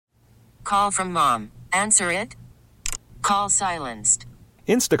Call from mom. Answer it. Call silenced.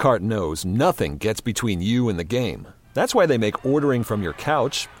 Instacart knows nothing gets between you and the game. That's why they make ordering from your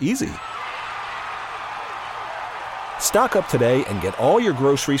couch easy. Stock up today and get all your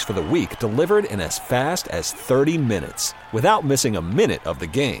groceries for the week delivered in as fast as 30 minutes without missing a minute of the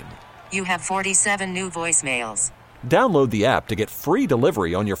game. You have 47 new voicemails. Download the app to get free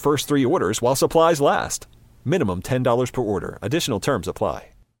delivery on your first 3 orders while supplies last. Minimum $10 per order. Additional terms apply.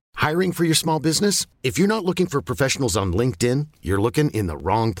 Hiring for your small business? If you're not looking for professionals on LinkedIn, you're looking in the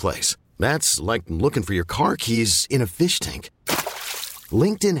wrong place. That's like looking for your car keys in a fish tank.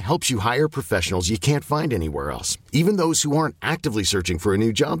 LinkedIn helps you hire professionals you can't find anywhere else, even those who aren't actively searching for a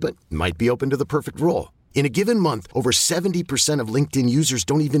new job but might be open to the perfect role. In a given month, over 70% of LinkedIn users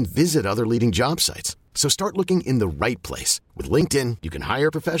don't even visit other leading job sites. So start looking in the right place. With LinkedIn, you can hire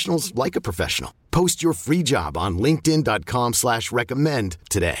professionals like a professional. Post your free job on linkedin.com/recommend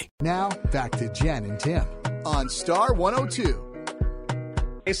today. Now, back to Jen and Tim on Star 102.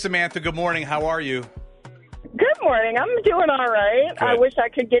 Hey, Samantha, good morning. How are you? Good morning. I'm doing all right. Good. I wish I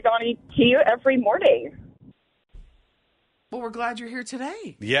could get on to you every morning. Well, we're glad you're here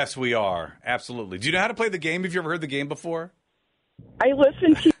today. Yes, we are. Absolutely. Do you know how to play the game? Have you ever heard the game before? I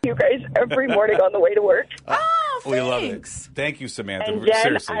listen to you guys every morning on the way to work. Oh, We love it. thanks. Thank you, Samantha. And Jen,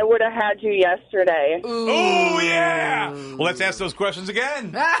 Seriously. I would have had you yesterday. Oh, yeah. Well, let's ask those questions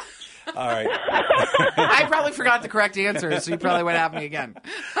again. All right. I probably forgot the correct answer, so you probably would have me again.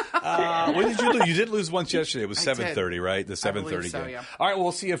 When did you lose? You did lose once yesterday. It was I did. 7:30, right? The 7:30 so, game. yeah. All right, well,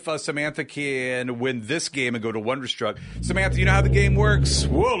 we'll see if Samantha can win this game and go to Wonderstruck. Samantha, you know how the game works?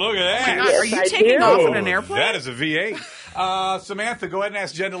 Whoa, look at that. God, are Yes, you I taking do. off in an airplane? That is a V8. Samantha, go ahead and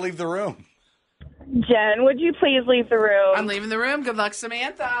ask Jen to leave the room. Jen, would you please leave the room? I'm leaving the room. Good luck,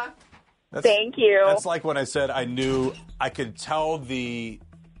 Samantha. Thank you. That's like when I said I knew I could tell the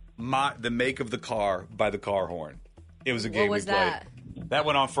make of the car by the car horn. It was a game What was we played. that? That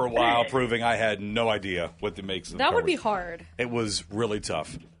went on for a while, proving I had no idea what the makes of the That car would be was. hard. It was really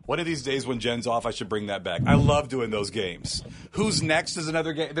tough. One of these days when Jen's off, I should bring that back. I love doing those games. Who's Next is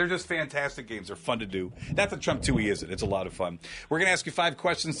another game. They're just fantastic games. They're fun to do. Not that Trump Toohey isn't. It's a lot of fun. We're going to ask you 5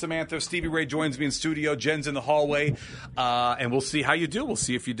 questions, Samantha. Stevie Ray joins me in studio. Jen's in the hallway. And we'll see how you do. We'll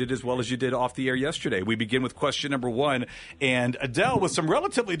see if you did as well as you did off the air yesterday. We begin with question number 1. And Adele with some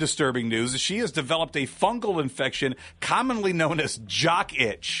relatively disturbing news. She has developed a fungal infection commonly known as jock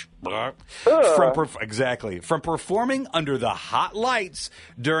itch. From performing under the hot lights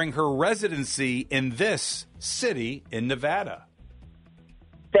during her residency in this city in Nevada.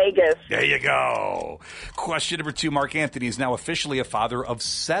 Vegas. There you go. Question number 2. Mark Anthony is now officially a father of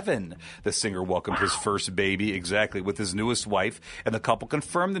 7. The singer welcomed his first baby with his newest wife, and the couple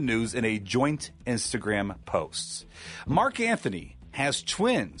confirmed the news in a joint Instagram post. Mark Anthony has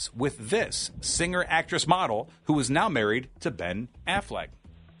twins with this singer, actress, model who is now married to Ben Affleck.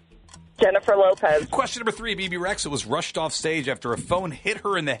 Jennifer Lopez. Question number 3. Bebe Rexha was rushed off stage after a phone hit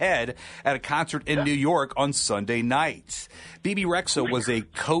her in the head at a concert in New York on Sunday night. Bebe Rexha was a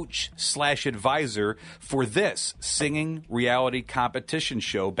coach/advisor for this singing reality competition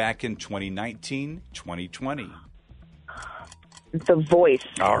show back in 2019-2020. The Voice.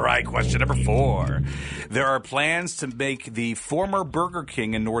 All right, question number 4. There are plans to make the former Burger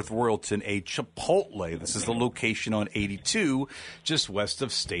King in North Royalton a Chipotle. This is the location on 82, just west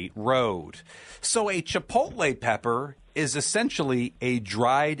of State Road. So a Chipotle pepper is essentially a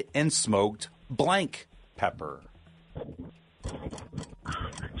dried and smoked blank pepper.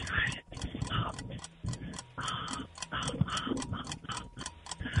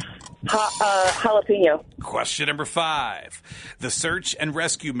 Jalapeno. Question number 5. The search and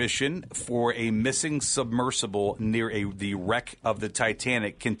rescue mission for a missing submersible near the wreck of the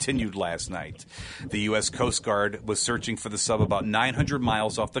Titanic continued last night. The U.S. Coast Guard was searching for the sub about 900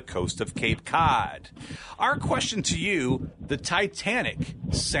 miles off the coast of Cape Cod. Our question to you, the Titanic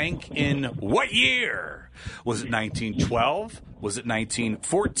sank in what year? Was it 1912? Was it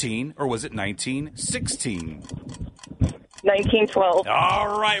 1914? Or was it 1916? 1912.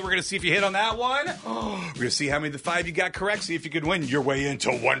 All right, we're going to see if you hit on that one. We're going to see how many of the 5 you got correct. See if you can win your way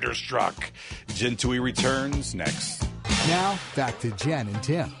into Wonderstruck. Jen Toohey returns next. Now, back to Jen and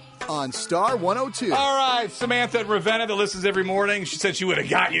Tim on Star 102. All right, Samantha in Ravenna that listens every morning. She said she would have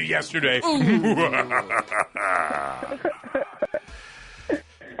got you yesterday.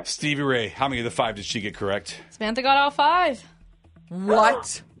 Stevie Ray, how many of the 5 did she get correct? Samantha got all 5.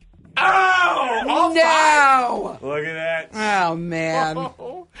 What? Oh! No! Look at that. Oh, man.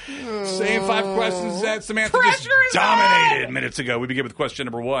 Same 5 questions that Samantha just Pressure is dominated on. minutes ago. We begin with question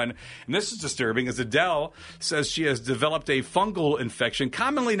number 1. And this is disturbing, as Adele says she has developed a fungal infection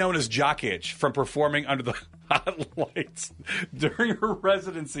commonly known as jock itch from performing under the hot lights during her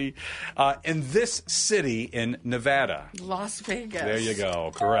residency in this city in Nevada. Las Vegas. There you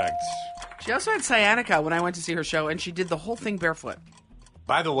go. Correct. She also had sciatica when I went to see her show, and she did the whole thing barefoot.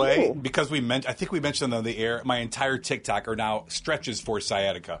 By the way, because I think we mentioned on the air, my entire TikTok are now stretches for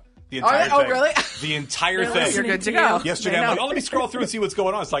sciatica. The entire thing. Oh, really? The entire You're thing. You're good to go. Yesterday, I'm like, let me scroll through and see what's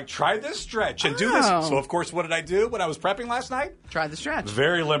going on. It's like, try this stretch and do this. So, of course, what did I do when I was prepping last night? Try the stretch.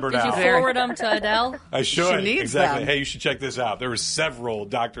 Very limber Did now. you forward them to Adele? I should. She needs exactly. them. Hey, you should check this out. There were several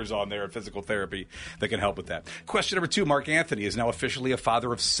doctors on there at physical therapy that can help with that. Question number 2. Mark Anthony is now officially a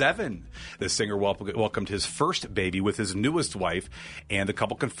father of 7. The singer welcomed his first baby with his newest wife, and the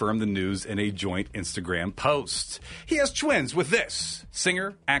couple confirmed the news in a joint Instagram post. He has twins with this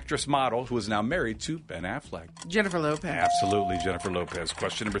singer, actress, model, who is now married to Ben Affleck. Jennifer Lopez. Absolutely, Jennifer Lopez.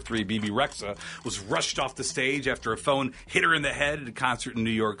 Question number 3. Bebe Rexha was rushed off the stage after a phone hit her in the head at a concert in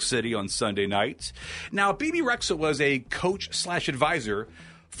New York City on Sunday night. Now, Bebe Rexha was a coach/advisor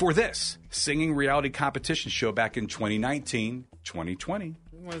for this singing reality competition show back in 2019, 2020.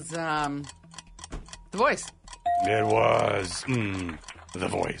 It was The Voice. It was The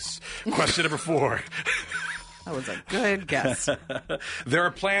Voice. Question number 4. That was a good guess. There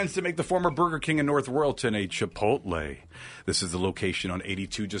are plans to make the former Burger King in North Royalton a Chipotle. This is the location on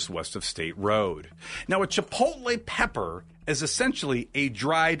 82 just west of State Road. Now, a Chipotle pepper is essentially a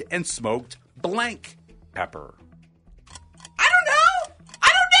dried and smoked blank pepper. I don't know.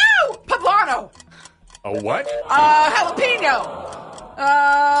 Poblano. A what? Jalapeno.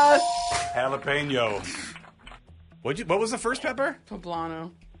 Jalapeno. What was the first pepper?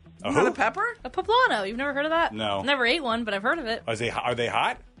 Poblano. A Is that who? a pepper? A poblano. You've never heard of that? No. Never ate one, but I've heard of it. Are they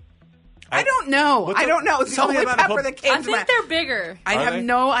hot? I don't know. What's I don't know. It's the tell me only about a pepper pub- that came I to think my... they're bigger, I Are have they?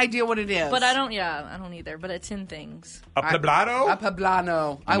 no idea what it is. but I don't either, but it's in things. A poblano? A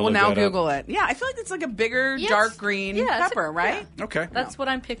poblano. I will look now that up. Google it. Yeah, I feel like it's like a bigger, Yes. dark green Yeah, it's a- pepper, right? Okay. That's what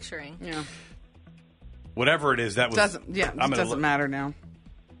I'm picturing. Yeah. Whatever it is, that was... It doesn't matter now.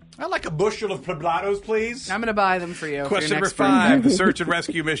 I'd like a bushel of poblanos, please. I'm going to buy them for you. Question for your number next birthday. 5. The search and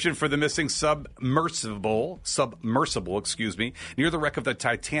rescue mission for the missing submersible, near the wreck of the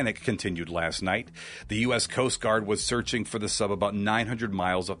Titanic continued last night. The U.S. Coast Guard was searching for the sub about 900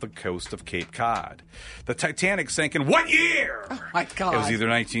 miles off the coast of Cape Cod. The Titanic sank in what year? Oh, my God. It was either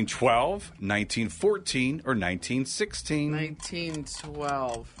 1912, 1914, or 1916.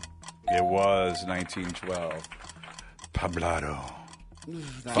 1912. It was 1912. Poblano.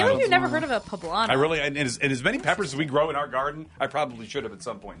 Can't believe you've never heard of a poblano. I really, and as many peppers as we grow in our garden, I probably should have at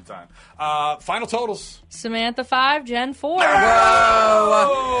some point in time. Final totals. Samantha 5, Jen 4.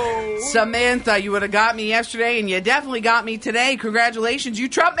 Whoa! Samantha, you would have got me yesterday, and you definitely got me today. Congratulations. You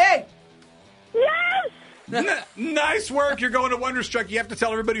trumped me. Yes! Nice work. You're going to Wonderstruck. You have to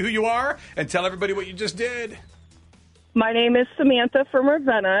tell everybody who you are and tell everybody what you just did. My name is Samantha from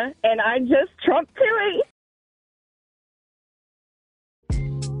Ravenna, and I just trumped Toohey.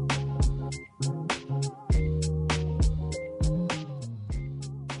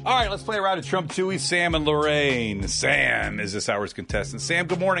 All right, let's play a round of Trump Toohey, Sam and Lorraine. Sam is this hour's contestant. Sam,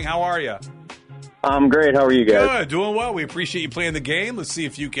 good morning. How are you? I'm great. How are you guys? Good, doing well. We appreciate you playing the game. Let's see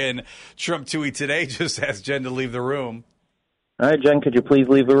if you can Trump Toohey today. Just ask Jen to leave the room. All right, Jen, could you please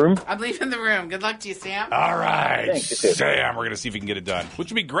leave the room? I'm leaving the room. Good luck to you, Sam. All right, Thank you, Sam. Sam, we're going to see if we can get it done, which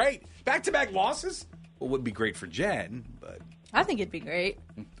would be great. Back-to-back losses? Well, would be great for Jen, but... I think it'd be great.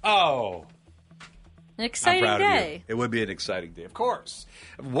 Oh, An I'm exciting proud of day. you. It would be an exciting day, of course.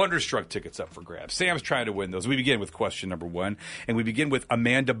 Wonderstruck tickets up for grabs. Sam's trying to win those. We begin with question number 1, and we begin with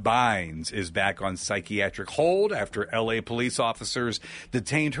Amanda Bynes is back on psychiatric hold after L.A. police officers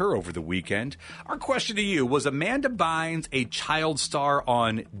detained her over the weekend. Our question to you, was Amanda Bynes a child star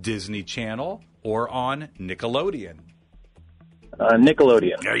on Disney Channel or on Nickelodeon?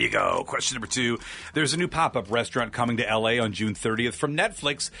 Nickelodeon. There you go. Question number 2. There's a new pop-up restaurant coming to L.A. on June 30th from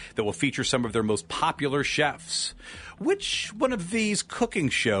Netflix that will feature some of their most popular chefs. Which one of these cooking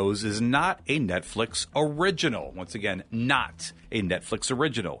shows is not a Netflix original? Once again, not a Netflix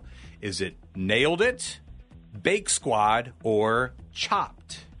original. Is it Nailed It, Bake Squad, or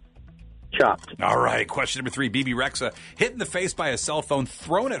Chopped? Chopped. All right, question number 3. Bebe Rexha hit in the face by a cell phone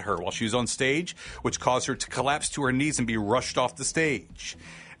thrown at her while she was on stage, which caused her to collapse to her knees and be rushed off the stage.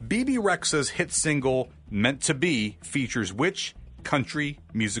 Bebe Rexha's hit single, Meant to Be, features which country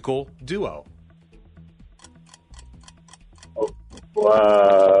musical duo?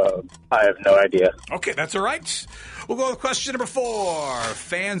 I have no idea. Okay, that's all right. We'll go with question number 4.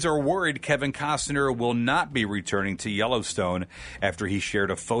 Fans are worried Kevin Costner will not be returning to Yellowstone after he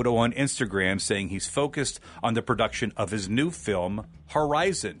shared a photo on Instagram saying he's focused on the production of his new film,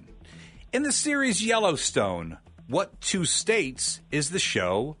 Horizon. In the series Yellowstone, what 2 states is the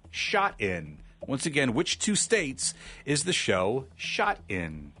show shot in? Once again, which 2 states is the show shot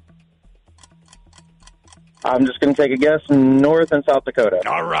in? I'm just going to take a guess. North and South Dakota.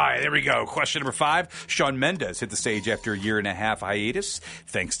 All right, there we go. Question number 5. Shawn Mendes hit the stage after a 1.5-year hiatus.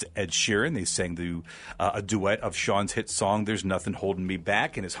 Thanks to Ed Sheeran, they sang a duet of Shawn's hit song, There's Nothing Holding Me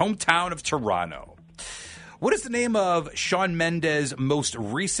Back, in his hometown of Toronto. What is the name of Shawn Mendes' most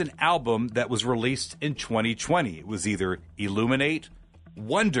recent album that was released in 2020? It was either Illuminate,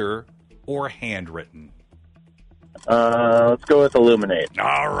 Wonder, or Handwritten. Let's go with Illuminate.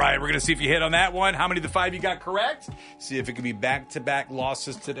 All right, we're going to see if you hit on that one. How many of the 5 you got correct? See if it can be back-to-back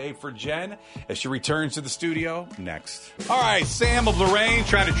losses today for Jen as she returns to the studio next. All right, Sam of Lorraine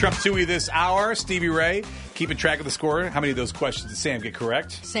trying to trump Toohey this hour. Stevie Ray keeping track of the score. How many of those questions did Sam get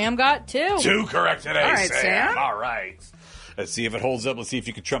correct? Sam got 2. 2 correct today, All right, Sam. All right. Let's see if it holds up. Let's see if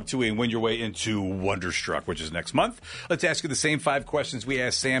you can trump Toohey and win your way into Wonderstruck, which is next month. Let's ask you the same 5 questions we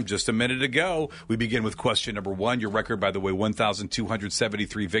asked Sam just a minute ago. We begin with question number 1. Your record, by the way,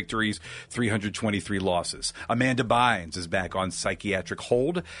 1,273 victories, 323 losses. Amanda Bynes is back on psychiatric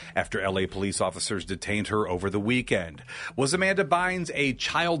hold after L.A. police officers detained her over the weekend. Was Amanda Bynes a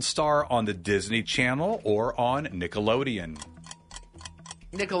child star on the Disney Channel or on Nickelodeon?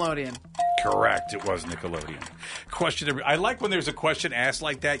 Nickelodeon. Correct. It was Nickelodeon. Question. I like when there's a question asked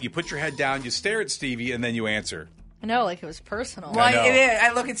like that. You put your head down, you stare at Stevie, and then you answer. I know, like it was personal. Well, know. it is.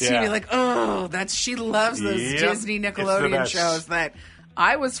 I look at Stevie Yeah. like, oh, she loves those Yep. Disney It's the Nickelodeon best. shows that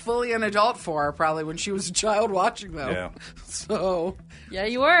I was fully an adult for, probably when she was a child watching them. Yeah. So, Yeah,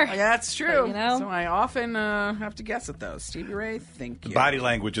 you were. yeah, that's true. But, you know. So I often have to guess at those. Stevie Ray, thank you. Body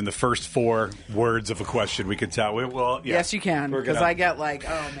language in the first 4 words of a question, we could tell. Well, yeah. Yes, you can, We're because gonna- I get like,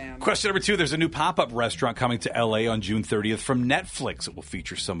 oh, man. Question number 2, there's a new pop-up restaurant coming to L.A. on June 30th from Netflix. It will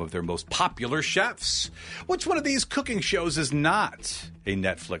feature some of their most popular chefs. Which one of these cooking shows is not a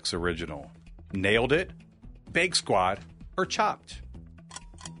Netflix original? Nailed It, Bake Squad, or Chopped?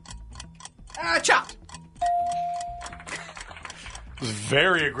 Chopped. It was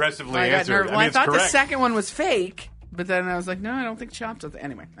very aggressively I got answered. nervous. Well, I it's thought the correct. second one was fake, but then I was like, no, I don't think Chopped was.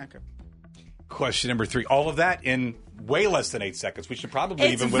 Anyway, okay. Question number 3. All of that in way less than 8 seconds. We should probably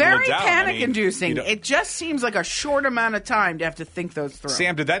It's even whittle very it down. panic-inducing. You know- It just seems like a short amount of time to have to think those through.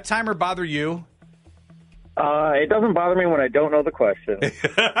 Sam, did that timer bother you? It doesn't bother me when I don't know the question.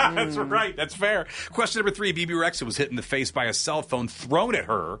 That's right. That's fair. Question number 3. BB Rexa was hit in the face by a cell phone thrown at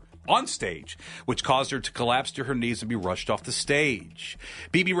her on stage, which caused her to collapse to her knees and be rushed off the stage.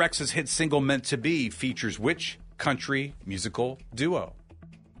 BB Rexa's hit single Meant to Be features which country musical duo?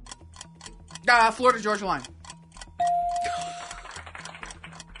 Florida Georgia Line.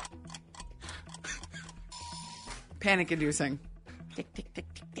 Panic-inducing.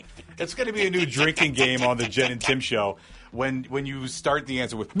 It's going to be a new drinking game on the Jen and Tim show when you start the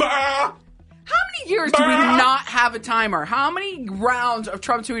answer with bah! How many years do we not have a timer? How many rounds of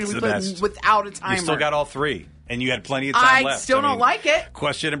Trump Toohey do we the put best. without a timer? You still got all 3, and you had plenty of time left. I still don't like it.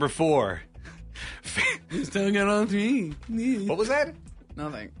 Question number 4. You still got all 3. What was that?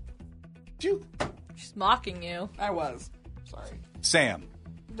 Nothing. She's mocking you. I was. Sorry. Sam,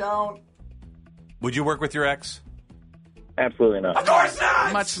 Don't. would you work with your ex? Absolutely not. Of course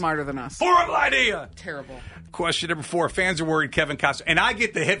not! Much smarter than us. Horrible idea! Terrible. Question number 4. Fans are worried Kevin Costner. And I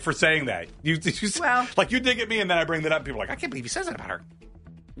get the hit for saying that. You Well- like, you dig at me, and then I bring that up. People are like, I can't believe he says that about her.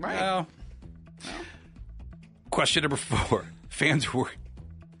 Right. Well. Question number 4. Fans are worried.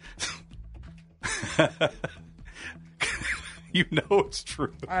 You know it's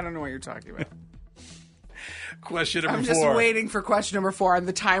true. I don't know what you're talking about. Question number I'm 4. just waiting for question number 4 and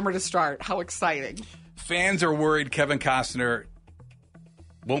the timer to start. How exciting. Fans are worried Kevin Costner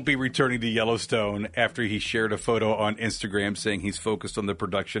won't be returning to Yellowstone after he shared a photo on Instagram saying he's focused on the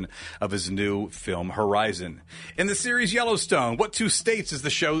production of his new film, Horizon. In the series Yellowstone, what 2 states is the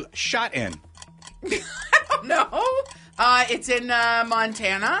show shot in? No. It's in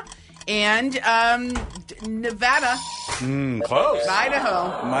Montana and Nevada. Close.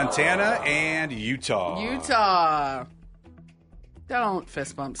 Idaho. Montana and Utah. Utah. Don't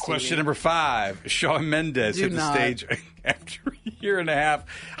fist bump Stevie. Question number 5. Shawn Mendes Do hit the not. stage after a 1.5-year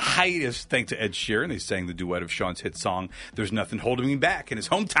hiatus thanks to Ed Sheeran. They sang the duet of Shawn's hit song, There's Nothing Holding Me Back, in his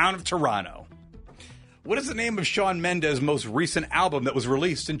hometown of Toronto. What is the name of Shawn Mendes' most recent album that was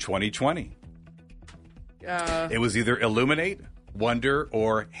released in 2020? It was either Illuminate, Wonder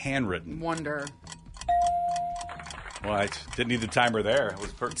or handwritten? Wonder. Well, I didn't need the timer there. It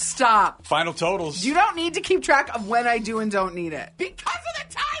was Stop. Final totals. You don't need to keep track of when I do and don't need it. Because of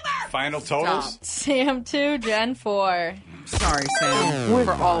the timer! Final totals? Stop. Sam 2, Jen 4. Sorry, Sam,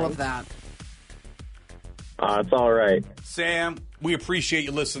 for all of that. It's all right. Sam, we appreciate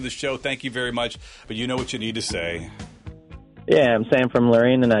you listening to the show. Thank you very much. But you know what you need to say. Yeah, I'm Sam from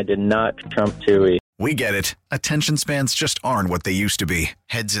Lorraine, and I did not trump Toohey. We get it. Attention spans just aren't what they used to be.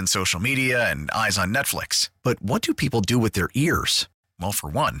 Heads in social media and eyes on Netflix. But what do people do with their ears? Well, for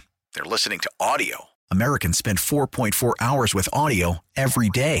one, they're listening to audio. Americans spend 4.4 hours with audio every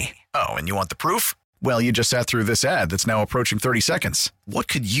day. Oh, and you want the proof? Well, you just sat through this ad that's now approaching 30 seconds. What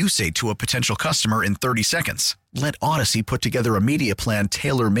could you say to a potential customer in 30 seconds? Let Odyssey put together a media plan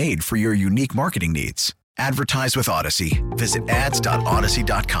tailor-made for your unique marketing needs. Advertise with Odyssey. Visit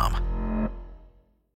ads.odyssey.com.